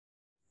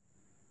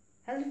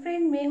Hello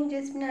friend, मैं हूँ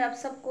jasmine. आप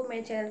सबको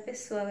मेरे चैनल पे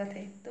स्वागत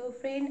है। तो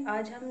फ्रेंड,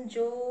 आज हम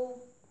जो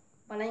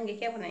बनाएंगे,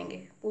 क्या बनाएंगे,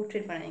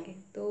 पोर्ट्रेट बनाएंगे।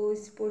 तो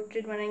इस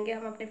पोर्ट्रेट बनाएंगे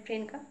हम अपने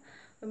फ्रेंड का।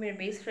 वो मेरे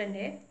बेस्ट फ्रेंड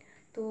है,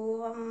 तो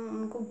हम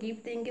उनको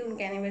गिफ्ट देंगे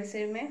उनके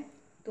एनिवर्सरी में।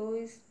 तो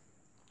इस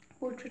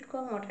पोर्ट्रेट को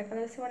हम वाटर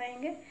कलर से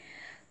बनाएंगे।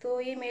 तो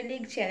ये मेरे लिए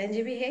एक चैलेंज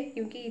भी है,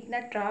 क्योंकि इतना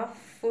टफ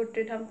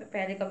पोर्ट्रेट हम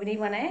पहले कभी नहीं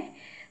बनाए।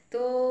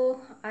 तो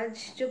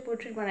आज जो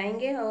पोर्ट्रेट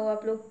बनाएंगे वो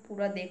आप लोग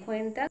पूरा देखो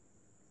इन तक,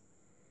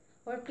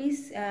 और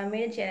प्लीज़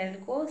मेरे चैनल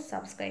को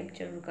सब्सक्राइब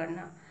जरूर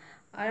करना।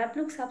 और आप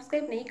लोग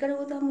सब्सक्राइब नहीं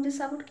करोगे तो मुझे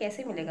सपोर्ट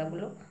कैसे मिलेगा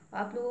बोलो।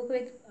 आप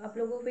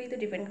लोगों पे ही तो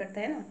डिपेंड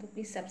करता है ना। तो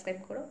प्लीज़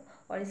सब्सक्राइब करो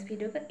और इस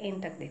वीडियो का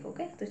एंड तक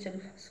देखोगे। तो चलो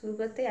शुरू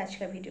करते हैं आज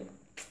का video.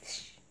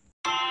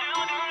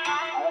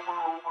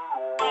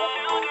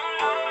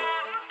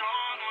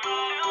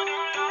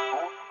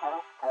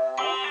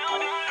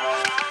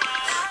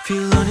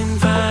 Feel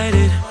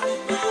uninvited,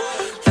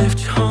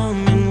 left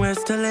home in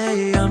West LA,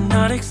 I'm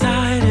not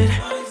excited,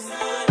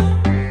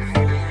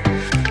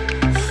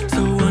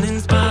 so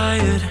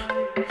uninspired,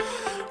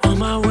 on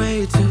my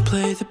way to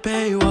play the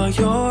bay while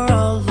you're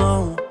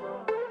alone.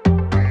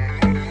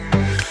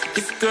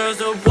 This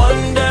girl's a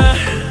wonder,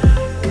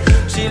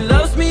 she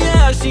loves me,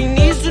 yeah, she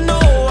needs to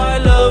know I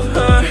love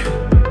her.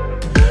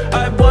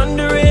 I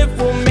wonder if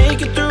we'll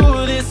make it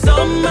through this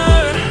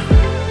summer,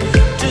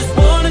 just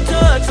wanna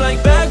touch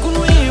like back when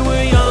we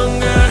were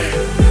younger.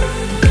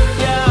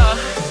 Yeah,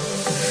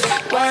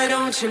 why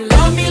don't you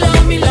love me,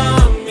 love me,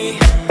 love me,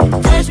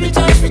 touch me,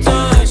 touch me,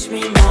 touch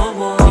me no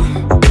more.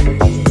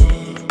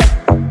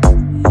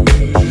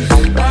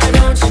 Why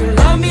don't you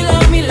love me,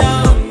 love me,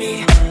 love me,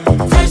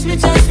 touch me,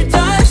 touch me,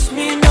 touch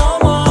me no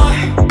more.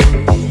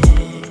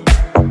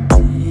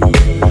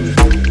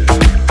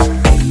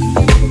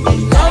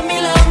 Love me,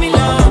 love me,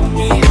 love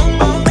me,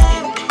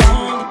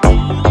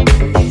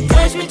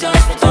 touch me,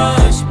 touch me,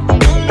 touch me.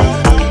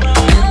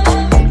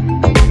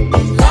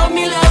 Love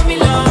me, love me,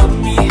 love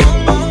me,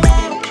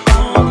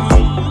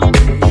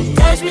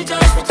 touch me,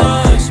 touch me,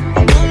 touch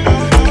me.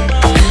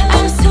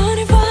 I'm so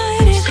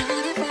divided,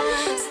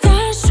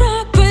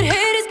 starstruck, but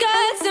hate has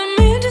got some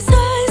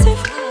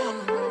indecisive.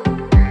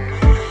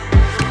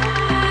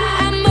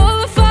 I'm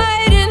over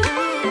fighting,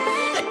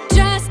 I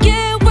just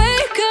can't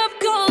wake up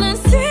cold and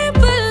sleep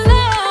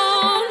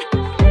alone.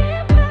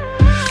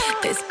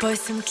 This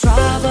boy's some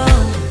trouble,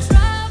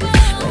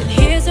 when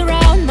he's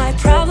around my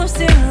problems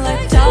seem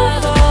like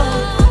double.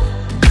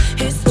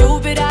 His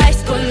stupid eyes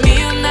put me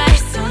on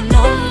ice, so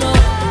no, no.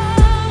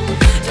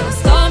 Don't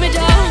slow me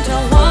down,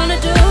 don't wanna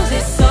do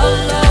this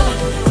solo.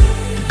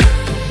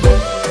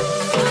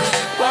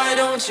 Why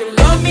don't you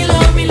love me,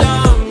 love me,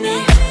 love me,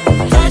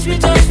 touch me,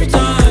 touch me,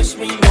 touch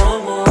me no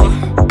more.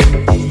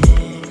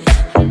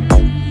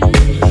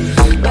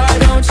 Why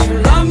don't you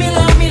love me,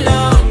 love me,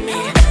 love me,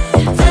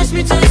 touch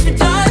me, touch me,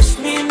 touch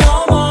me no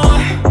more.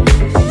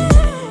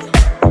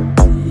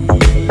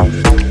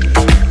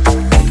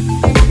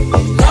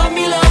 Love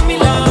me, love me,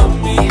 love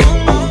me,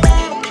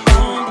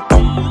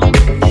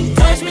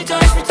 touch me,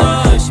 touch me,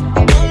 touch me.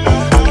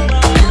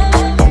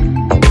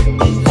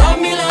 Love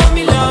me, love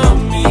me, love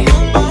me,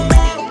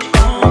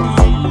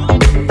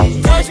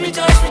 touch me,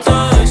 touch me,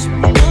 touch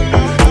me.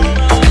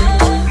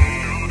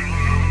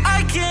 I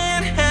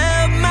can't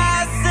help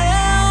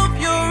myself,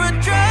 you're a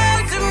drug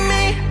to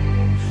me,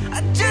 I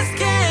just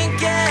can't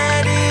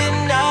get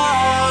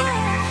enough.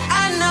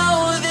 I know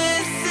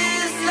this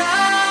is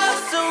love,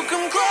 so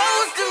come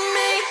close to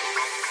me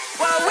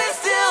while we're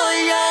still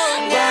young.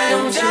 Why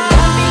don't you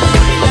love me,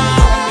 love me,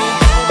 love me,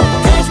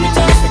 touch me,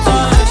 touch me,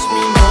 touch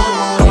me no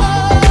more.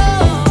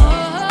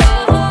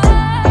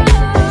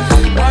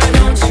 Why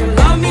don't you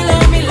love me,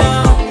 love me,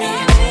 love me,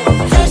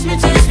 touch me,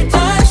 touch me,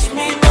 touch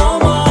me no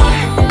more.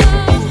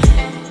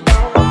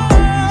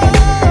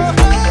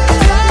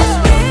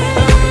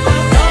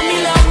 Love me,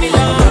 love me,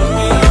 love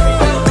me,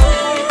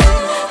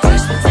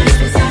 touch me, touch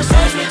me,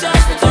 touch me,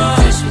 touch me,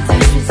 touch me,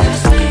 touch me,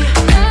 touch me.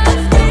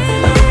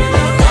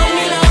 Love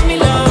me, love me,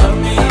 love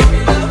me,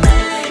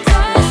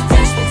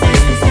 touch me, touch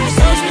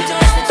me,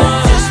 touch me,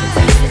 touch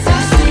me,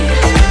 touch me.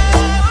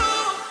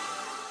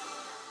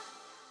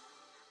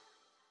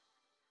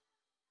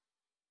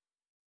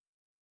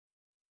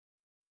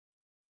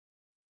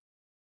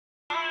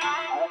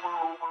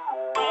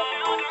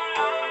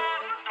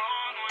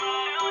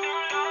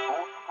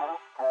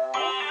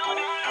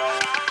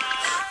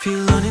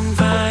 Feel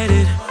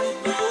uninvited,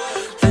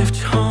 left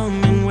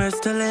home in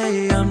West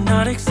LA, I'm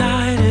not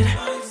excited,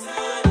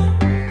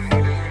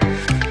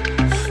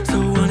 so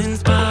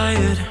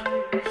uninspired,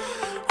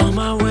 on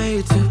my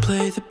way to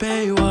play the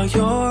bay while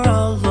you're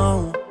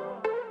alone.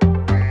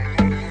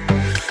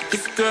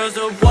 This girl's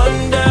a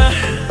wonder,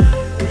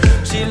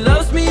 she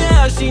loves me,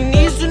 yeah, she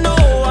needs to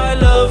know I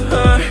love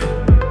her.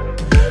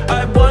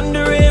 I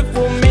wonder if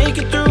we'll make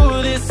it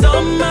through this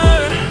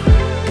summer,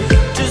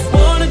 just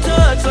wanna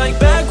touch like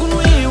back when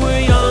we were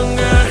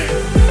younger.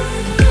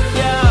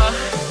 Yeah,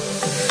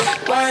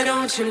 why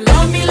don't you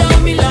love me,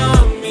 love me,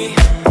 love me,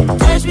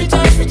 touch me,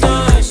 touch me,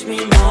 touch me.